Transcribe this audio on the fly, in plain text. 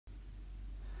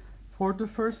For the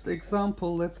first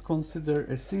example, let's consider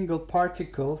a single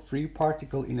particle, free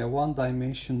particle in a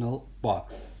one-dimensional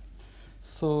box.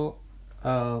 So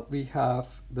we have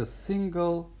the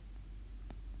single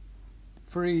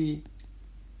free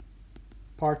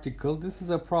particle. This is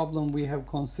a problem we have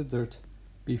considered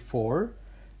before.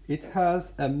 It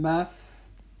has a mass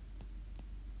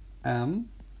m,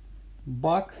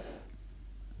 box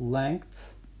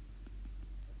length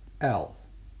L.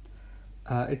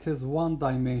 It is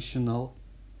one-dimensional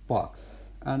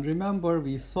box. And remember,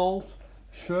 we solved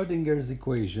Schrödinger's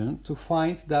equation to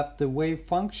find that the wave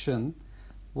function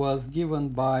was given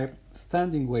by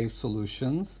standing wave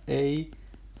solutions A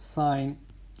sine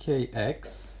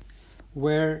kx,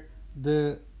 where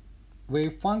the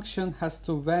wave function has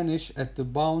to vanish at the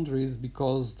boundaries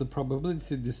because the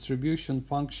probability distribution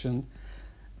function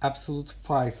absolute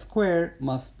phi square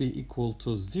must be equal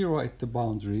to 0 at the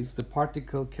boundaries. The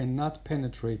particle cannot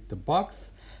penetrate the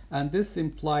box, and this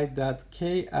implied that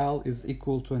KL is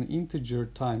equal to an integer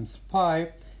times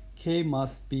pi. K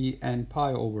must be n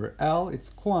pi over L.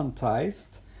 It's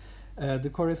quantized.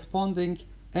 The corresponding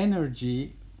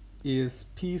energy is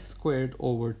P squared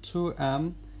over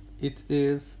 2m. It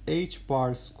is h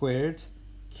bar squared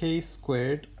K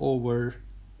squared over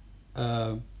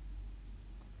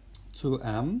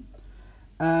 2m,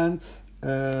 and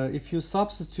if you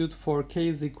substitute for k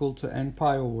is equal to n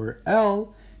pi over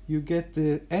L, you get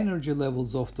the energy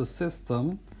levels of the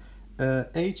system,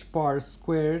 h bar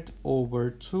squared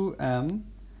over 2m,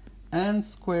 n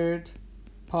squared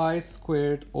pi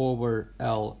squared over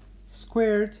L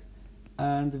squared,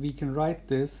 and we can write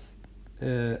this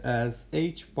as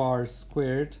h bar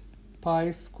squared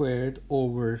pi squared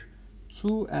over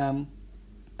 2m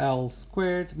L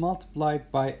squared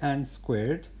multiplied by n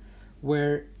squared,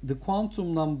 where the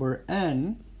quantum number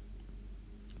n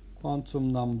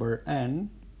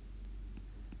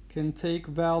can take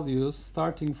values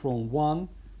starting from 1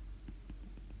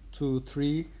 to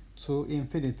 3 to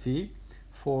infinity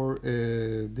for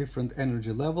different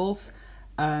energy levels.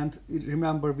 And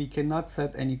remember, we cannot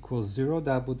set n equals 0.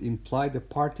 That would imply the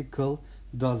particle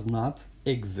does not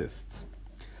exist.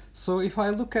 So if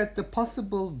I look at the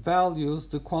possible values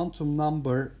the quantum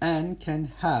number n can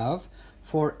have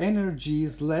for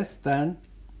energies less than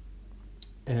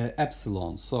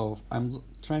epsilon. So I'm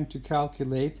trying to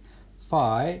calculate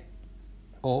phi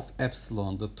of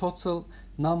epsilon, the total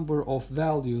number of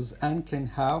values n can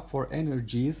have for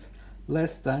energies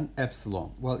less than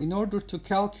epsilon. Well, in order to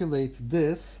calculate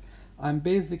this, I'm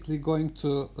basically going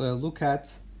to look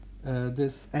at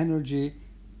this energy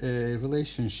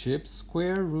relationship.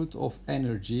 Square root of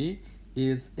energy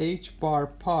is h bar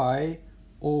pi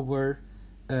over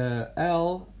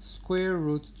L square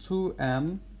root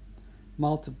 2m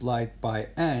multiplied by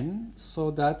n,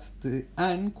 so that the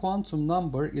n quantum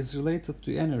number is related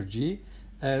to energy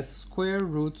as square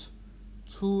root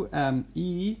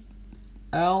 2me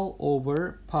L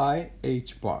over pi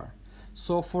h bar.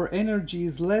 So for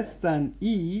energies less than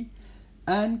E,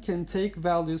 n can take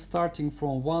values starting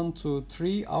from 1 to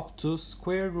 3 up to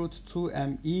square root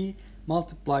 2me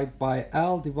multiplied by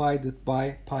L divided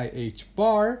by pi h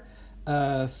bar,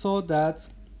 so that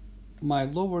my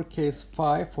lowercase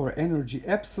phi for energy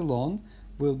epsilon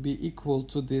will be equal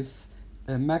to this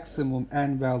maximum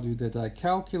n value that I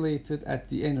calculated at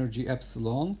the energy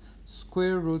epsilon,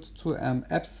 square root 2m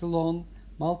epsilon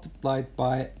multiplied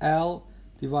by L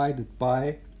divided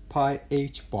by pi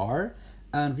h bar.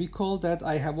 And recall that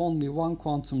I have only one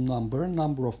quantum number.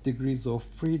 Number of degrees of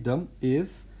freedom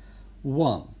is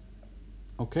 1.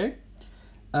 Okay?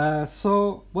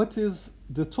 So what is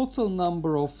the total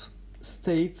number of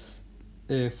states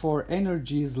for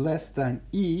energies less than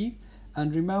E?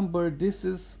 And remember, this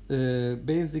is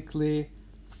basically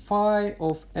phi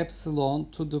of epsilon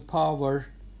to the power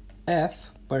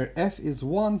f, where f is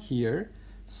 1 here.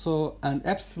 So, and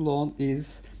epsilon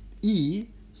is E.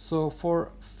 So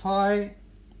for phi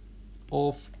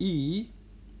of E,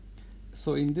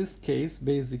 so in this case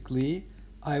basically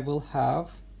I will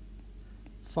have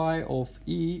phi of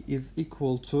E is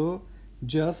equal to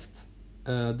just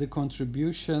the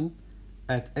contribution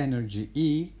at energy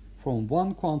E from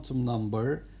one quantum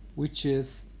number, which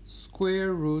is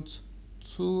square root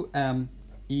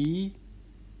 2me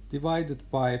divided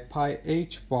by pi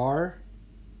h bar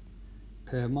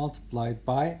multiplied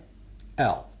by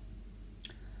L.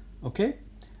 Okay?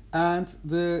 And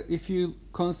if you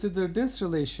consider this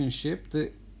relationship,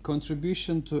 the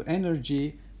contribution to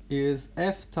energy is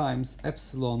f times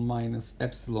epsilon minus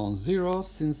epsilon 0.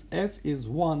 Since f is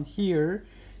 1 here,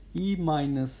 E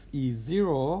minus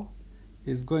E0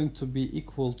 is going to be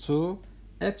equal to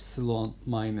epsilon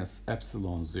minus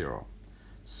epsilon 0.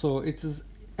 So it is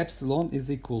epsilon is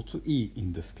equal to E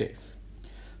in this case.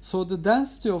 So the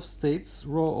density of states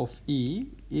rho of E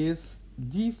is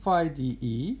d phi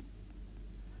dE.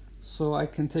 So I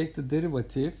can take the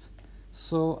derivative.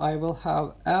 So I will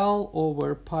have L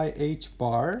over pi h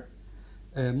bar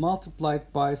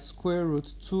multiplied by square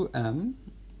root 2m.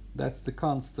 That's the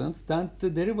constant. Then the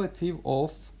derivative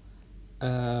of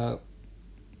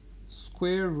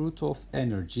square root of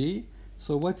energy.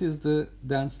 So what is the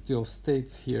density of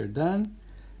states here then?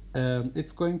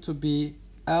 It's going to be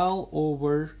L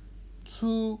over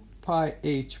 2 pi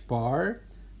h bar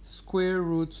square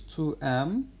root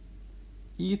 2m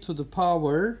e to the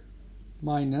power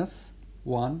minus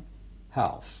 1/2.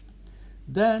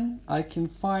 Then I can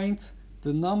find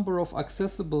the number of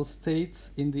accessible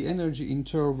states in the energy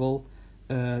interval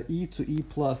e to e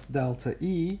plus delta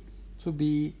E to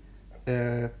be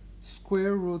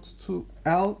square root 2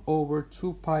 L over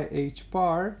 2 pi h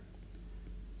bar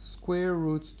square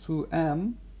root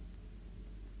 2m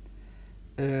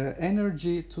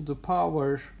energy to the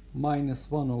power minus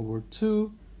 1 over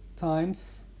 2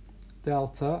 times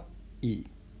delta E.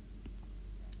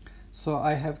 So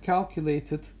I have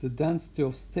calculated the density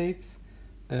of states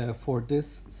for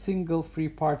this single free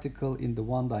particle in the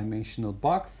one-dimensional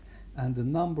box and the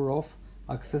number of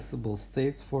accessible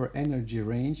states for energy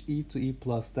range e to e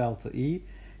plus delta E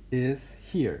is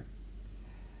here.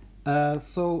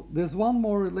 So there's one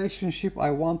more relationship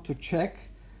I want to check.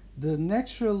 The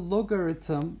natural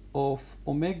logarithm of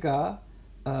omega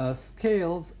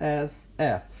scales as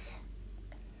f.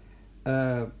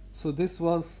 So this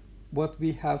was what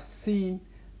we have seen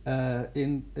at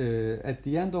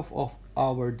the end of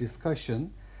our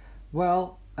discussion.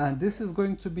 Well, and this is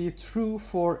going to be true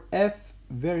for f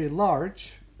very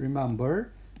large,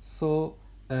 remember. So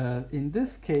in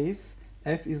this case,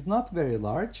 f is not very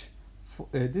large.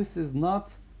 This is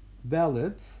not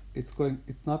valid.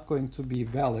 It's not going to be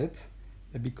valid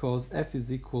because f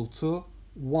is equal to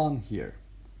 1 here.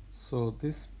 So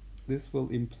this will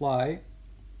imply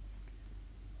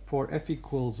for f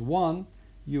equals 1,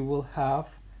 you will have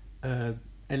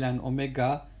ln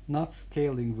omega not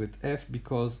scaling with f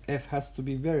because f has to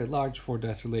be very large for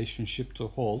that relationship to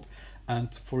hold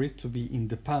and for it to be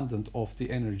independent of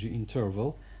the energy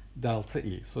interval delta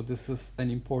E. So this is an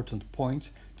important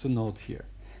point to note here.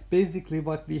 Basically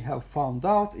what we have found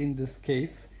out in this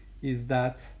case is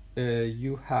that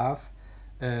you have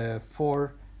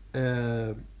for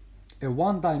a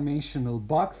one-dimensional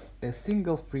box, a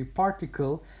single free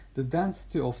particle, the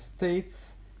density of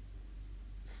states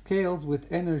scales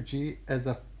with energy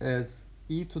as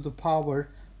e to the power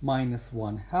minus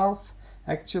 1/2.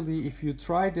 Actually, if you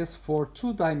try this for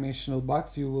two-dimensional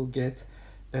box, you will get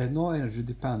no energy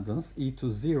dependence, e to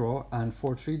 0, and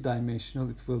for three-dimensional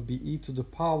it will be e to the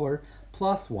power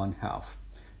plus 1/2.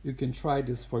 You can try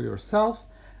this for yourself,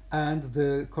 and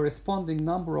the corresponding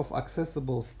number of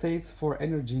accessible states for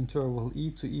energy interval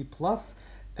e to e plus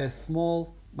a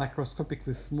small,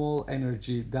 microscopically small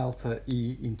energy delta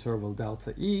E, interval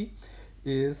delta E,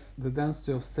 is the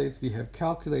density of states we have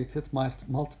calculated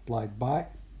multiplied by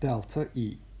delta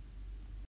E.